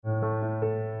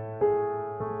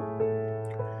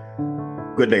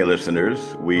Good day,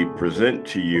 listeners. We present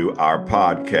to you our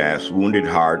podcast, Wounded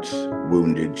Hearts,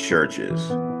 Wounded Churches.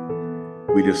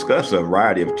 We discuss a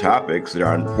variety of topics that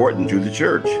are important to the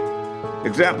church.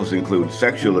 Examples include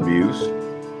sexual abuse,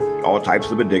 all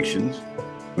types of addictions,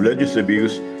 religious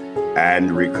abuse,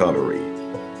 and recovery.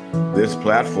 This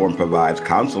platform provides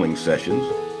counseling sessions,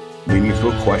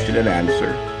 meaningful question and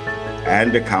answer,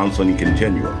 and a counseling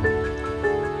continuum.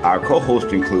 Our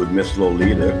co-hosts include Ms.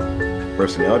 Lolita,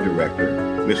 Personnel Director,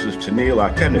 Mrs. Tennille,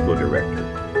 our Technical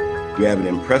Director. We have an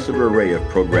impressive array of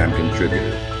program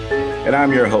contributors. And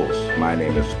I'm your host. My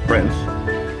name is Prince,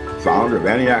 founder of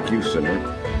Antioch Youth Center,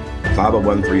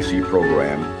 501(c)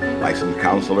 program, licensed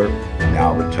counselor,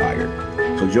 now retired.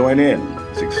 So join in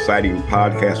this exciting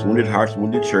podcast, Wounded Hearts,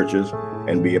 Wounded Churches,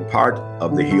 and be a part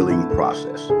of the healing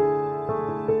process.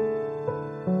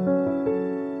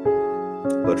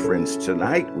 But friends,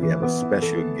 tonight we have a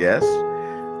special guest.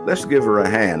 Let's give her a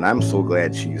hand. I'm so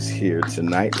glad she's here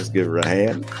tonight. Let's give her a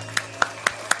hand.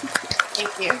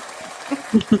 Thank you.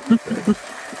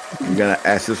 I'm going to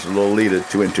ask Sister Lolita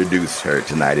to introduce her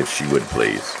tonight, if she would,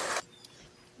 please.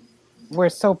 We're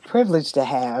so privileged to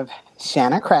have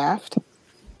Shana Craft.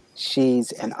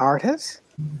 She's an artist,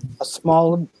 a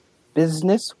small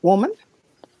business woman,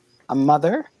 a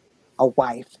mother, a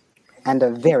wife, and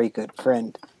a very good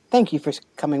friend. Thank you for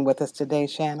coming with us today,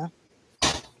 Shana.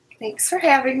 Thanks for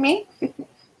having me.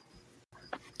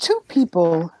 Two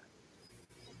people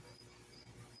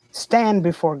stand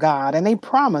before God and they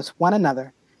promise one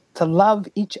another to love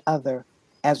each other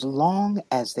as long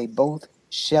as they both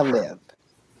shall live.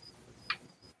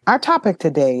 Our topic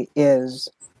today is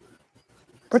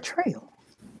betrayal.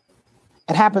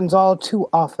 It happens all too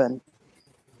often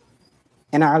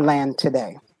in our land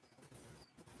today.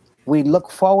 We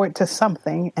look forward to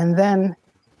something and then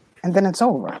it's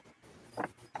over.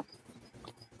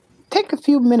 Take a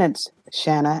few minutes,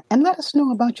 Shana, and let us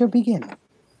know about your beginning.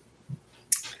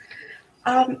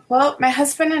 Well, my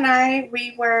husband and I,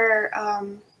 we were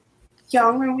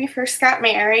young when we first got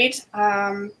married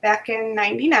back in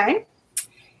 99.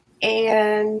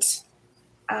 And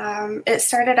it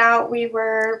started out, we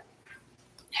were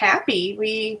happy.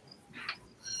 We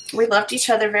loved each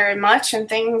other very much and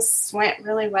things went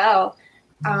really well.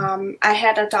 I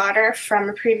had a daughter from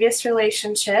a previous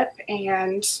relationship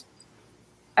and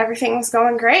everything was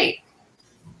going great.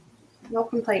 No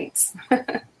complaints.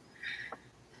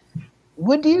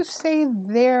 Would you say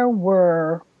there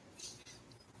were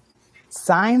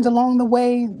signs along the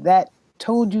way that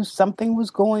told you something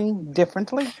was going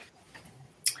differently?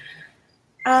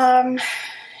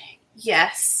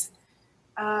 Yes.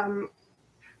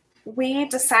 We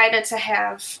decided to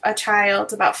have a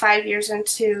child about 5 years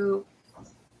into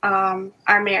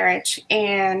our marriage,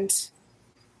 and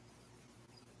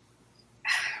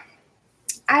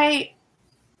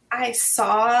I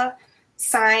saw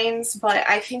signs, but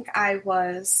I think I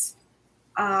was,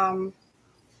 I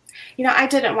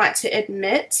didn't want to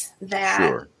admit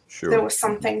that Sure. There was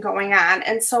something going on.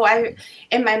 And so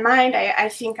in my mind, I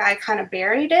think I kind of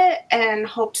buried it and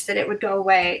hoped that it would go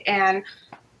away. And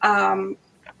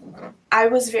I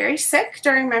was very sick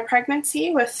during my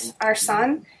pregnancy with our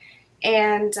son.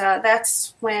 And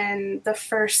that's when the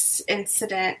first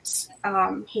incident,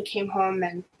 he came home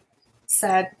and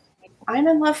said, "I'm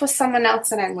in love with someone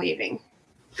else and I'm leaving."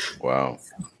 Wow.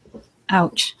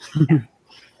 Ouch.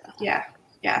 Yeah.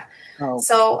 Oh.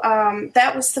 So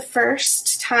that was the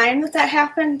first time that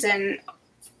happened, and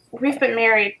we've been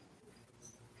married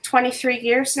 23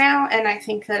 years now, and I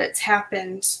think that it's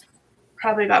happened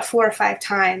probably about 4 or 5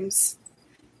 times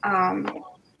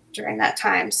during that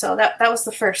time. So that was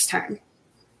the first time.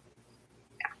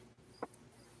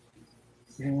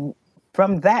 Yeah.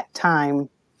 From that time,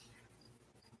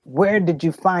 where did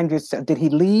you find yourself? Did he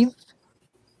leave?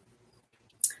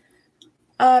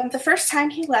 The first time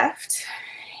he left,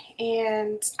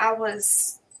 and I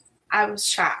was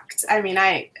shocked. I mean,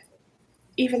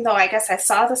 even though I guess I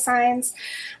saw the signs,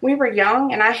 we were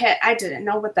young, and I didn't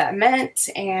know what that meant,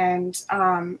 and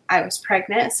I was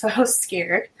pregnant, so I was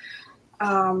scared.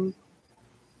 And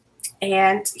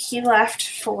he left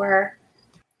for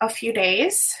a few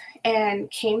days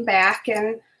and came back,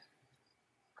 and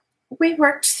we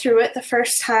worked through it the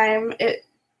first time. It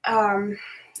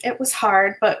was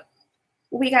hard, but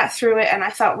we got through it, and I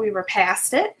thought we were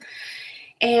past it.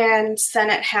 And then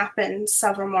it happened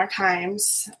several more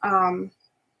times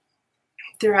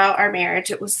throughout our marriage.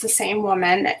 It was the same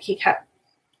woman that he kept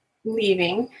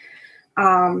leaving.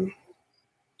 And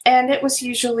it was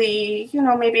usually,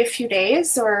 maybe a few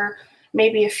days or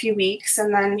maybe a few weeks.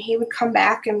 And then he would come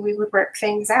back and we would work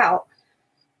things out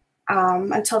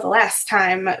until the last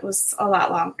time it was a lot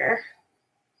longer.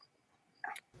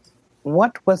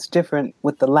 What was different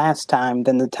with the last time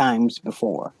than the times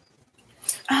before?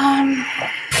 I'm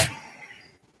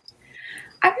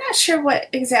not sure what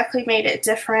exactly made it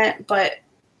different, but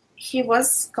he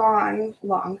was gone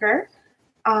longer.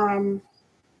 And,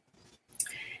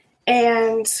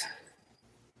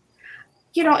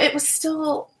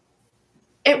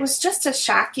 it was just as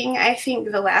shocking, I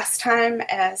think, the last time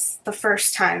as the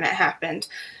first time it happened.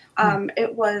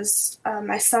 It was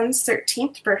my son's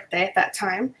 13th birthday at that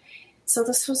time. So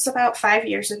this was about 5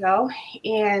 years ago.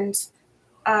 And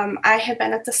I had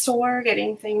been at the store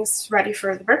getting things ready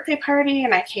for the birthday party.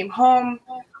 And I came home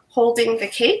holding the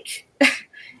cake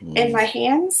in my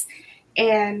hands.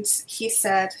 And he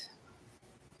said,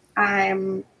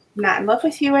 "I'm not in love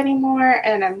with you anymore,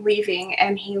 and I'm leaving."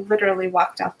 And he literally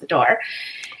walked out the door.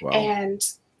 Wow. And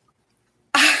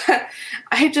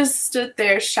I just stood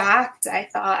there shocked. I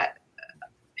thought,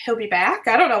 he'll be back.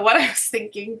 I don't know what I was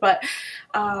thinking, but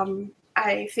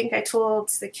I think I told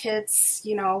the kids,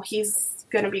 he's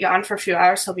going to be gone for a few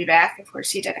hours. He'll be back. Of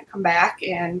course, he didn't come back.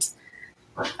 And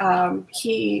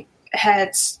he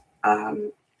had,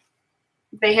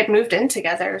 they had moved in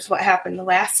together is what happened the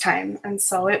last time. And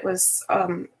so it was,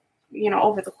 over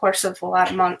the course of a lot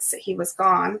of months that he was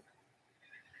gone.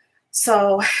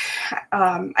 So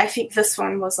I think this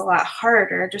one was a lot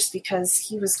harder just because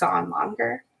he was gone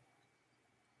longer.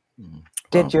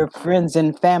 Did your friends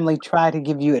and family try to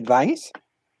give you advice?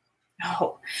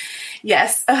 Oh,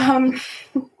 yes. I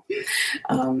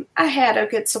had a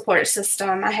good support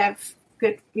system. I have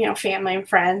good, family and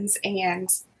friends. And,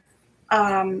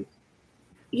 for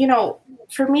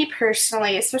me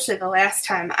personally, especially the last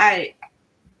time, I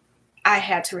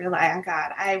had to rely on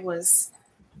God. I was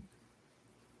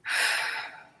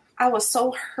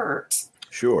so hurt.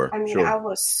 Sure.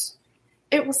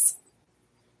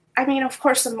 Of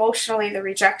course, emotionally, the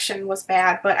rejection was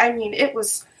bad, but it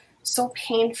was so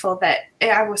painful that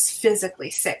I was physically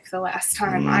sick the last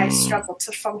time. I struggled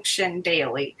to function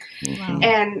daily. Wow.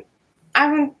 And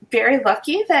I'm very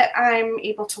lucky that I'm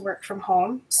able to work from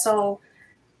home. So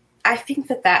I think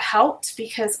that helped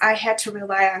because I had to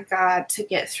rely on God to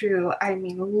get through,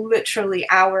 literally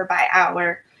hour by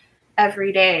hour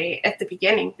every day at the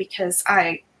beginning because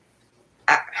I'm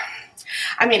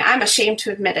ashamed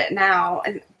to admit it now,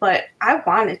 but I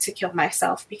wanted to kill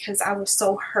myself because I was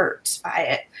so hurt by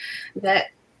it that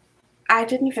I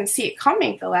didn't even see it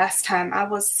coming the last time. I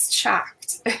was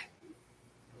shocked.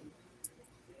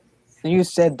 You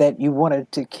said that you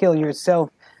wanted to kill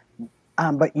yourself,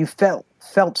 but you felt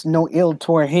no ill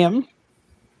toward him.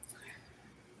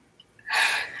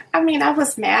 I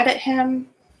was mad at him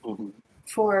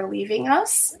for leaving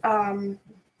us,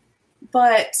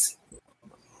 but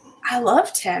I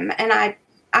loved him, and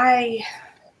I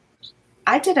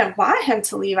didn't want him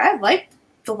to leave. I liked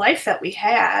the life that we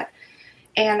had,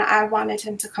 and I wanted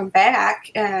him to come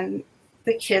back, and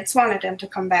the kids wanted him to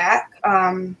come back.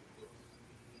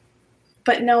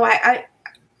 But no, I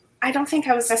don't think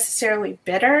I was necessarily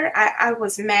bitter. I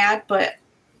was mad, but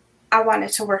I wanted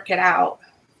to work it out.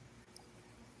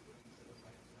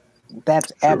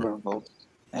 That's admirable.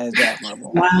 That is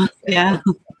admirable. Wow. Yeah.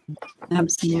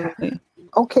 Absolutely.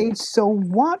 Okay, so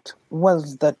what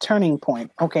was the turning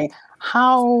point? Okay,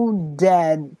 how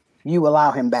did you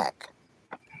allow him back?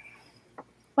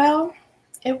 Well,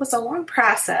 it was a long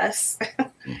process.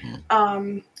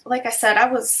 Like I said, I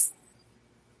was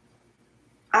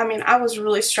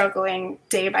really struggling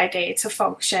day by day to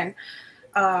function,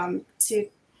 to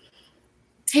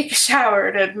take a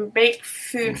shower, to make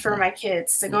food for my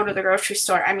kids, to go to the grocery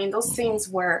store. Those things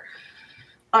were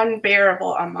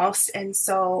unbearable almost. And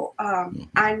so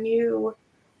I knew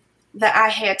that I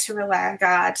had to rely on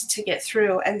God to get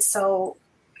through. And so,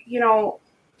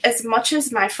 as much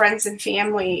as my friends and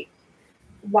family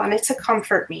wanted to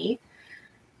comfort me,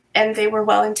 and they were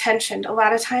well-intentioned, a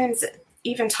lot of times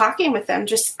even talking with them,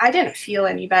 I didn't feel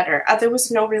any better. There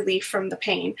was no relief from the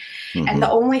pain. And the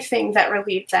only thing that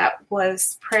relieved that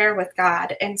was prayer with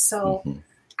God. And so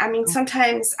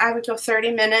sometimes I would go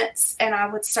 30 minutes and I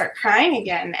would start crying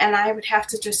again, and I would have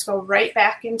to just go right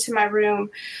back into my room.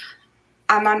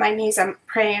 I'm on my knees. I'm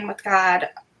praying with God.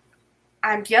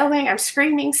 I'm yelling. I'm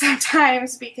screaming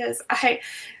sometimes because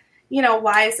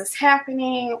why is this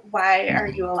happening? Why are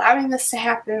you allowing this to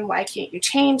happen? Why can't you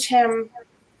change him?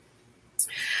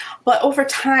 But over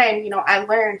time, I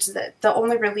learned that the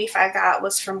only relief I got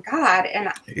was from God.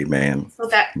 And Amen. So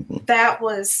that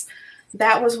was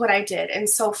what I did. And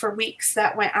so for weeks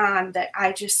that went on, that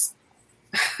I just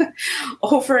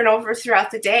over and over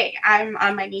throughout the day, I'm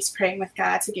on my knees praying with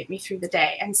God to get me through the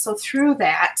day. And so through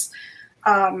that,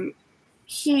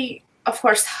 he of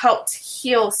course, helped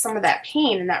heal some of that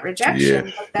pain and that rejection.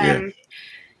 Yes, But then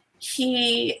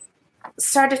he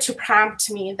started to prompt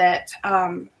me that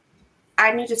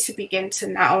I needed to begin to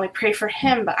not only pray for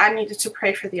him, but I needed to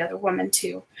pray for the other woman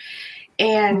too.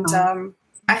 And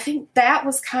I think that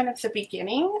was kind of the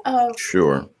beginning of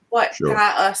what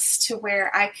got us to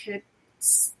where I could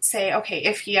say, okay,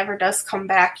 if he ever does come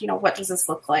back, what does this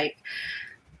look like?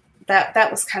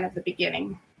 That was kind of the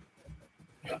beginning.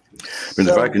 And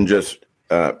if I can just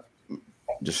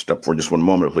stop for just one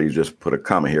moment, please just put a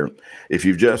comment here. If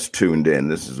you've just tuned in,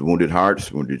 this is Wounded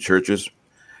Hearts, Wounded Churches.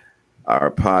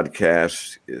 Our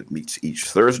podcast meets each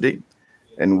Thursday,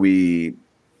 and we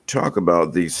talk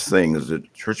about these things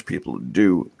that church people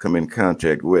do come in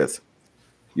contact with.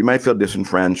 You might feel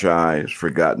disenfranchised,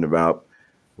 forgotten about.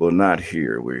 Well, not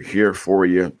here. We're here for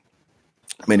you.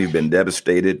 Many have been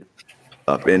devastated,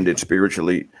 upended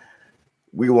spiritually.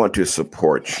 We want to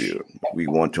support you. We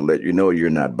want to let you know you're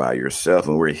not by yourself,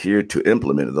 and we're here to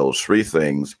implement those three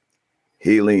things: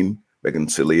 healing,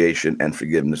 reconciliation, and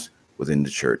forgiveness within the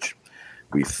church.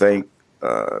 We thank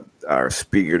our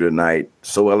speaker tonight,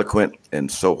 so eloquent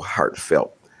and so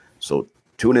heartfelt. So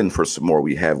tune in for some more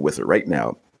we have with her right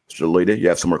now. Mr. Lloyd, you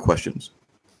have some more questions?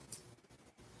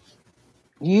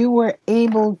 You were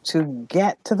able to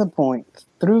get to the point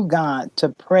through God to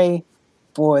pray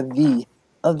for the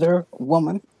other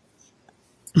woman?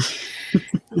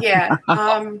 Yeah.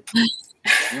 I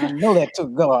know that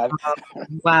took God.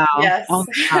 Wow. Yes. Oh,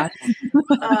 God.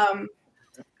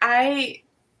 I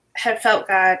had felt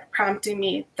God prompting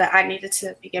me that I needed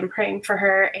to begin praying for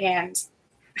her, and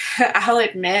I'll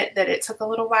admit that it took a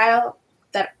little while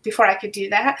before I could do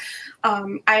that.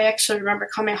 I actually remember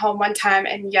coming home one time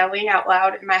and yelling out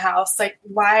loud in my house, like,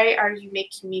 why are you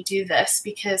making me do this?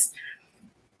 Because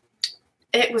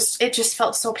it just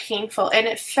felt so painful, and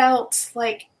it felt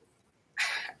like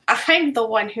I'm the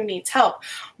one who needs help.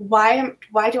 Why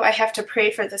do I have to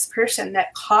pray for this person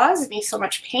that caused me so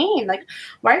much pain? Like,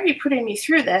 why are you putting me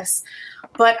through this?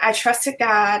 But I trusted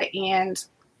God, and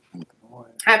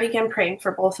I began praying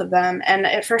for both of them. And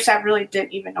at first I really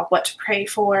didn't even know what to pray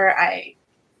for.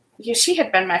 She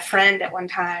had been my friend at one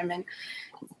time, and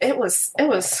it was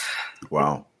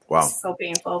Wow. so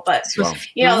painful. But Wow.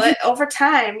 over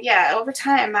time,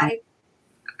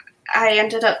 I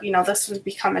ended up, this would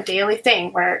become a daily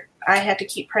thing where I had to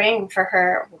keep praying for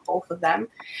her, both of them.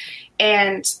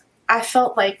 And I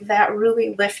felt like that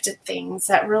really lifted things,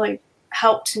 that really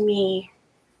helped me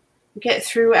get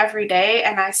through every day.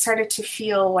 And I started to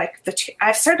feel like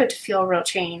a real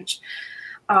change,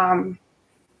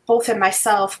 both in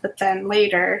myself, but then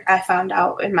later I found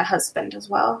out in my husband as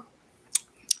well.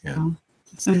 Yeah. Oh,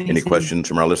 that's amazing. Any questions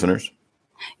from our listeners?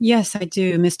 Yes, I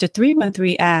do. Mr.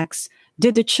 313 asks,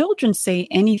 did the children say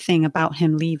anything about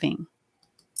him leaving?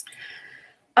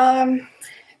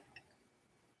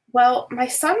 Well, my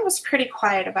son was pretty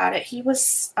quiet about it. He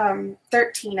was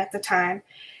 13 at the time,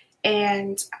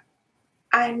 and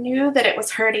I knew that it was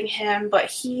hurting him,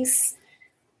 but he's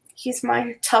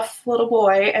my tough little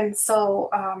boy, and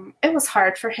so it was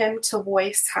hard for him to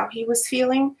voice how he was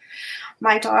feeling.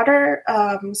 My daughter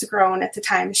was grown at the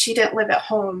time. She didn't live at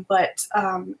home, but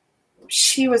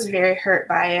she was very hurt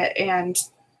by it, and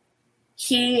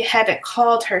he hadn't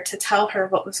called her to tell her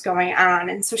what was going on,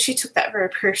 and so she took that very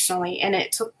personally, and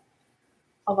it took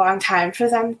a long time for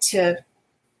them to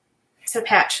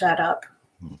patch that up.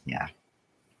 Yeah.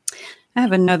 I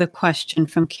have another question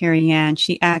from Carrie Ann.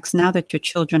 She asks, now that your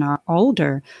children are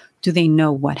older, do they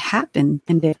know what happened?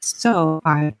 And if so,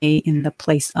 are they in the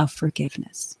place of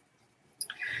forgiveness?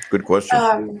 Good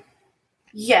question.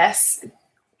 Yes.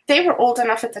 They were old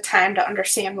enough at the time to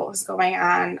understand what was going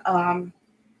on.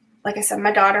 Like I said,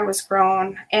 my daughter was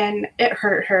grown, and it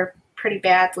hurt her pretty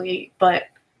badly, but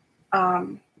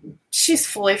she's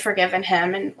fully forgiven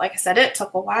him. And like I said, it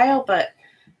took a while, but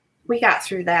we got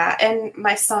through that. And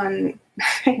my son,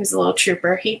 he was a little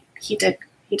trooper. He did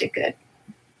good.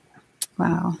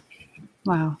 Wow.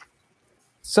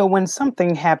 So when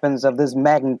something happens of this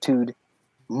magnitude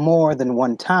more than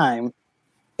one time,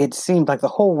 it seems like the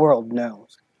whole world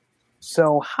knows.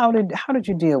 So how did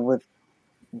you deal with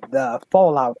the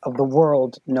fallout of the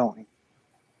world knowing?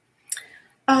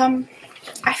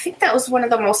 I think that was one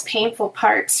of the most painful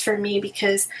parts for me,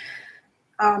 because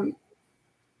I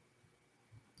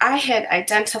had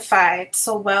identified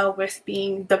so well with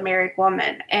being the married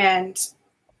woman, and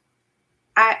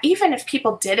even if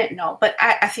people didn't know, but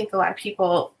I think a lot of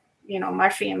people, my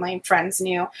family and friends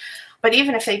knew. But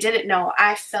even if they didn't know,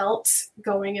 I felt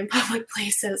going in public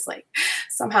places like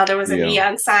somehow there was a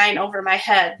neon sign over my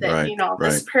head that,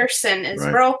 this person is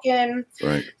broken.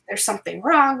 Right. There's something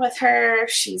wrong with her.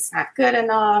 She's not good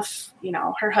enough.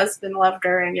 Her husband loved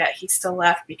her and yet he still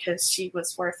left because she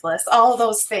was worthless. All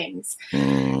those things.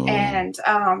 And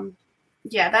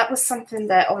that was something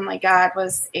that only God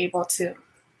was able to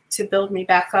build me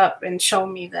back up and show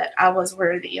me that I was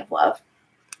worthy of love.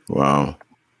 Wow.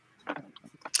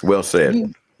 Well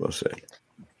said. Well said.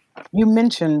 You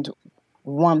mentioned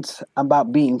once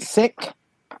about being sick,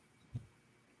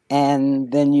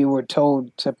 and then you were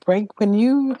told to pray. Can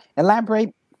you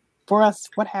elaborate for us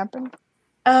what happened?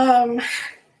 Are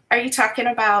you talking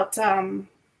about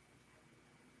when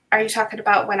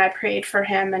I prayed for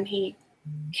him and he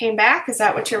came back? Is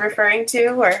that what you're referring to,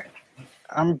 or?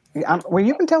 Well,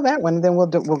 you can tell that one, then we'll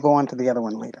go on to the other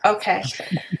one later. Okay.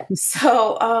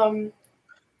 So,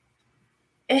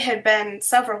 it had been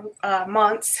several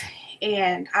months,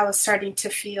 and I was starting to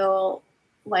feel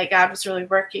like God was really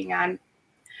working on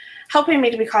helping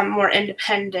me to become more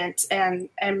independent and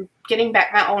getting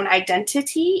back my own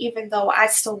identity, even though I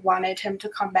still wanted him to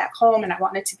come back home and I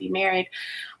wanted to be married.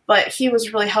 But he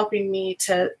was really helping me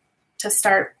to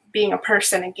start being a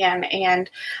person again. And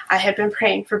I had been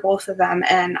praying for both of them.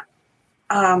 And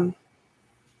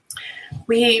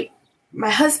my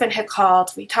husband had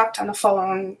called. We talked on the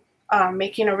phone,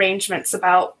 making arrangements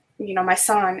about, my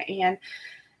son. And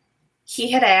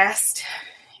he had asked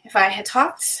if I had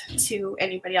talked to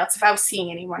anybody else, if I was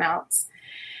seeing anyone else.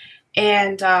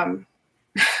 And I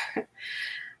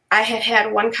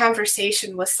had one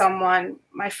conversation with someone.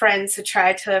 My friends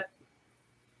had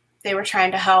they were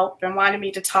trying to help and wanted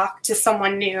me to talk to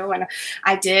someone new. And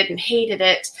I did and hated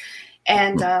it.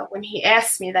 And when he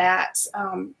asked me that,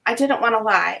 I didn't want to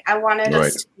lie. I wanted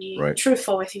us to be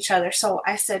truthful with each other. So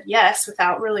I said yes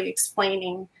without really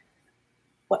explaining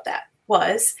what that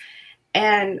was.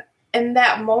 And in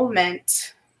that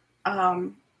moment,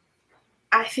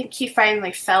 I think he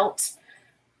finally felt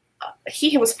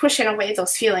he was pushing away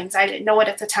those feelings. I didn't know it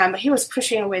at the time, but he was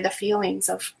pushing away the feelings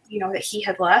of, that he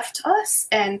had left us.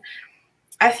 And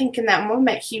I think in that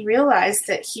moment, he realized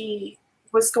that he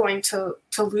was going to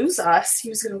lose us. He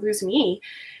was going to lose me.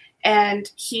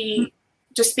 And he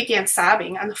just began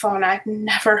sobbing on the phone. I'd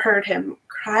never heard him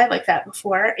cry like that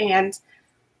before. And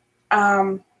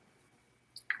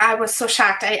I was so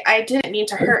shocked. I didn't mean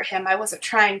to hurt him. I wasn't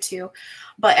trying to.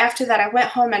 But after that, I went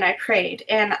home and I prayed.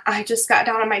 And I just got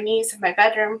down on my knees in my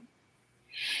bedroom.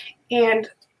 And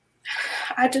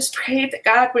I just prayed that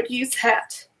God would use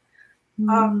that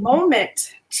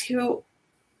moment to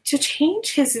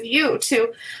change his view,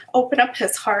 to open up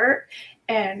his heart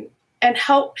and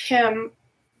help him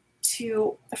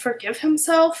to forgive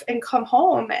himself and come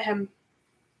home. And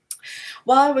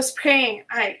while I was praying,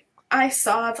 I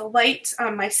saw the light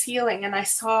on my ceiling and I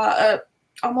saw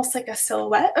almost like a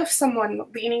silhouette of someone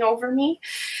leaning over me.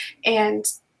 And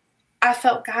I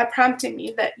felt God prompting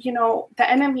me that, the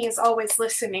enemy is always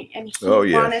listening and he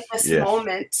wanted this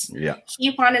moment. Yeah.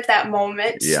 He wanted that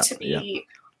moment to be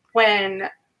when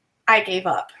I gave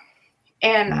up.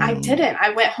 And I didn't.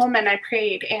 I went home and I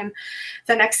prayed. And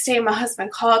the next day my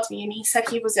husband called me and he said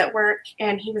he was at work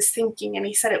and he was thinking, and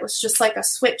he said it was just like a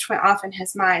switch went off in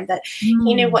his mind that he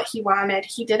knew what he wanted.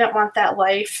 He didn't want that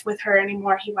life with her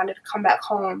anymore. He wanted to come back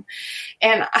home.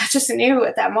 And I just knew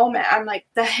at that moment, I'm like,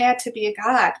 that had to be a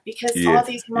God, because all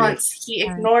these months he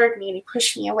ignored me and he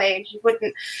pushed me away and he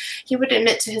wouldn't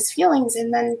admit to his feelings.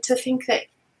 And then to think that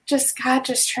God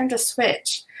just turned a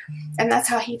switch. And that's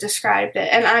how he described it.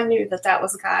 And I knew that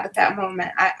was God at that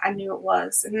moment. I knew it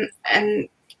was. And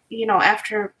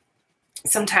after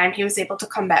some time, he was able to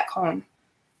come back home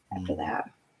after that.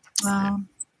 Wow.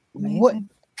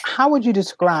 How would you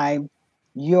describe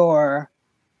your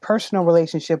personal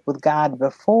relationship with God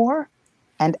before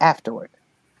and afterward?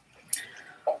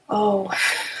 I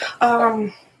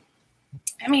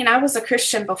was a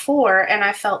Christian before, and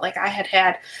I felt like I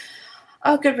had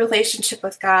a good relationship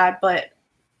with God, but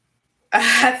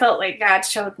I felt like God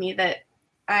showed me that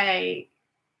I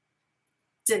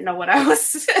didn't know what I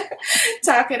was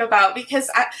talking about, because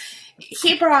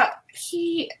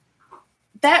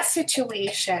that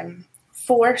situation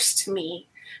forced me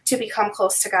to become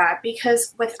close to God,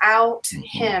 because without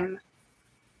him,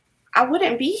 I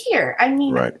wouldn't be here.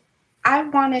 I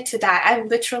wanted to die. I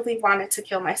literally wanted to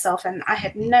kill myself, and I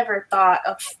had never thought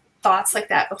of thoughts like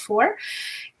that before.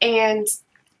 And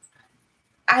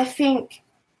I think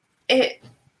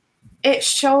it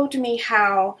showed me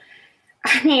how,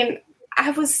 I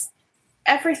was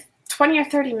every 20 or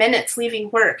 30 minutes leaving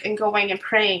work and going and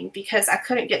praying because I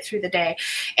couldn't get through the day.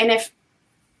 And if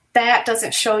that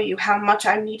doesn't show you how much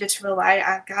I needed to rely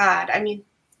on God, I mean,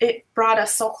 it brought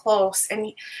us so close.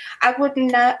 And I would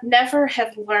never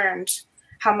have learned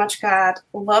how much God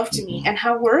loved me and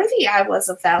how worthy I was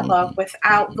of that love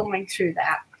without going through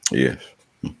that. Yes.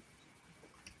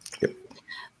 Yep.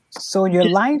 So your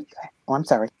life, I'm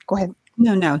sorry, go ahead.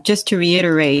 No, just to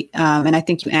reiterate, and I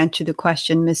think you answered the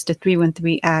question, Mr.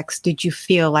 313 asks, did you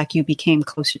feel like you became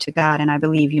closer to God? And I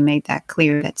believe you made that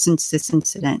clear that since this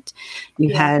incident,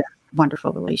 you had a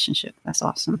wonderful relationship. That's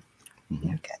awesome.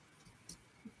 Mm-hmm. Okay.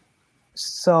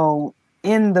 So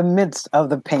in the midst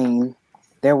of the pain,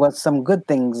 there was some good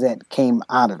things that came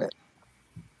out of it.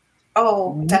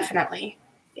 Oh, definitely.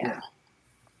 Yeah.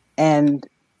 And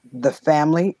the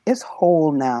family is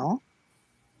whole now.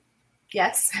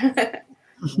 Yes.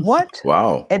 What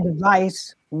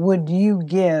advice would you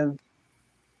give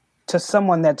to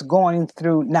someone that's going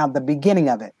through now the beginning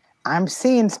of it? I'm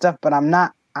seeing stuff, but I'm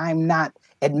not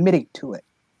admitting to it.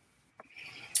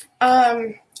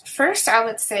 First, I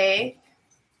would say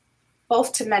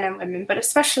both to men and women, but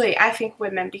especially I think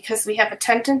women, because we have a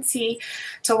tendency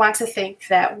to want to think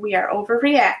that we are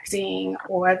overreacting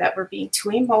or that we're being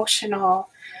too emotional,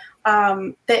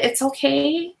 that it's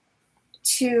okay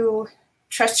to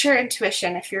trust your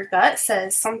intuition. If your gut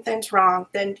says something's wrong,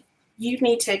 then you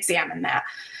need to examine that.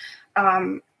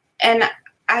 And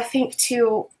I think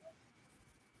too,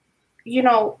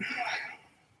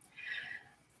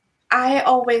 I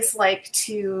always like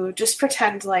to just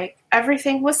pretend like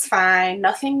everything was fine.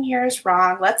 Nothing here is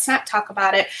wrong. Let's not talk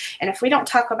about it. And if we don't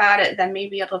talk about it, then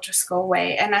maybe it'll just go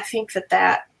away. And I think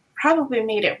that probably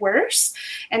made it worse.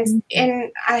 And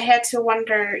I had to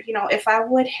wonder, if I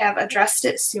would have addressed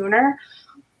it sooner,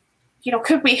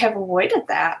 could we have avoided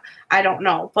that? I don't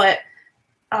know. But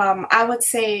I would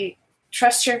say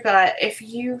trust your gut. If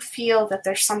you feel that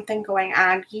there's something going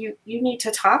on, you need to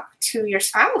talk to your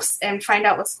spouse and find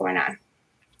out what's going on.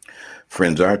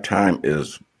 Friends, our time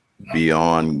is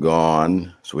beyond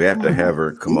gone. So we have to have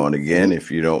her come on again,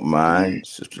 if you don't mind,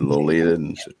 Sister Lolita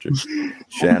and Sister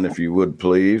Shana, if you would,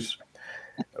 please.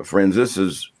 Friends, this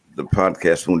is the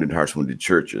podcast Wounded Hearts, Wounded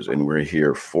Churches, and we're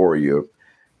here for you.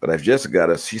 But I've just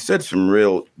she said some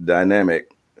real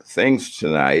dynamic things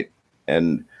tonight.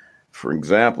 And for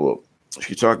example,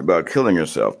 she talked about killing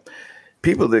herself.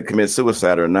 People that commit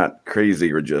suicide are not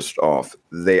crazy or just off.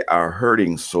 They are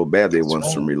hurting so bad they want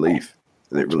some relief.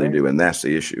 They really do. And that's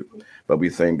the issue. But we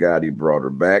thank God he brought her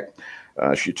back.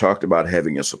 She talked about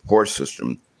having a support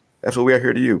system. That's what we are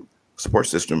here to you. Support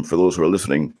system for those who are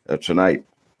listening tonight.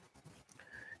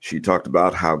 She talked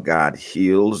about how God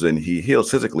heals, and he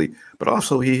heals physically, but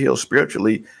also he heals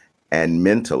spiritually and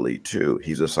mentally too.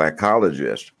 He's a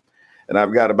psychologist. And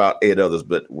I've got about 8 others,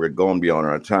 but we're going beyond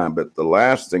our time. But the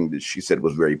last thing that she said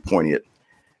was very poignant,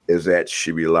 is that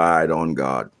she relied on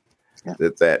God. Yeah.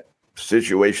 That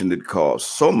situation that caused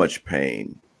so much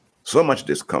pain, so much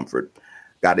discomfort,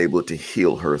 God able to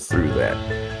heal her through that.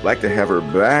 I'd like to have her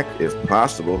back if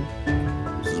possible.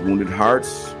 This is Wounded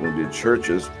Hearts, Wounded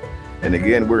Churches. And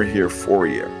again, we're here for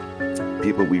you.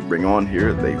 People we bring on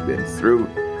here, they've been through,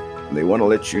 and they want to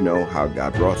let you know how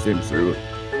God brought them through.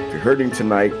 If you're hurting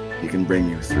tonight, he can bring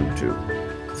you through too.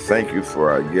 Thank you for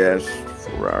our guests,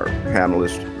 for our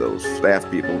panelists, those staff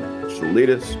people,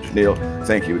 Lolita, Neil.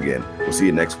 Thank you again. We'll see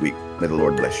you next week. May the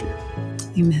Lord bless you.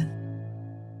 Amen.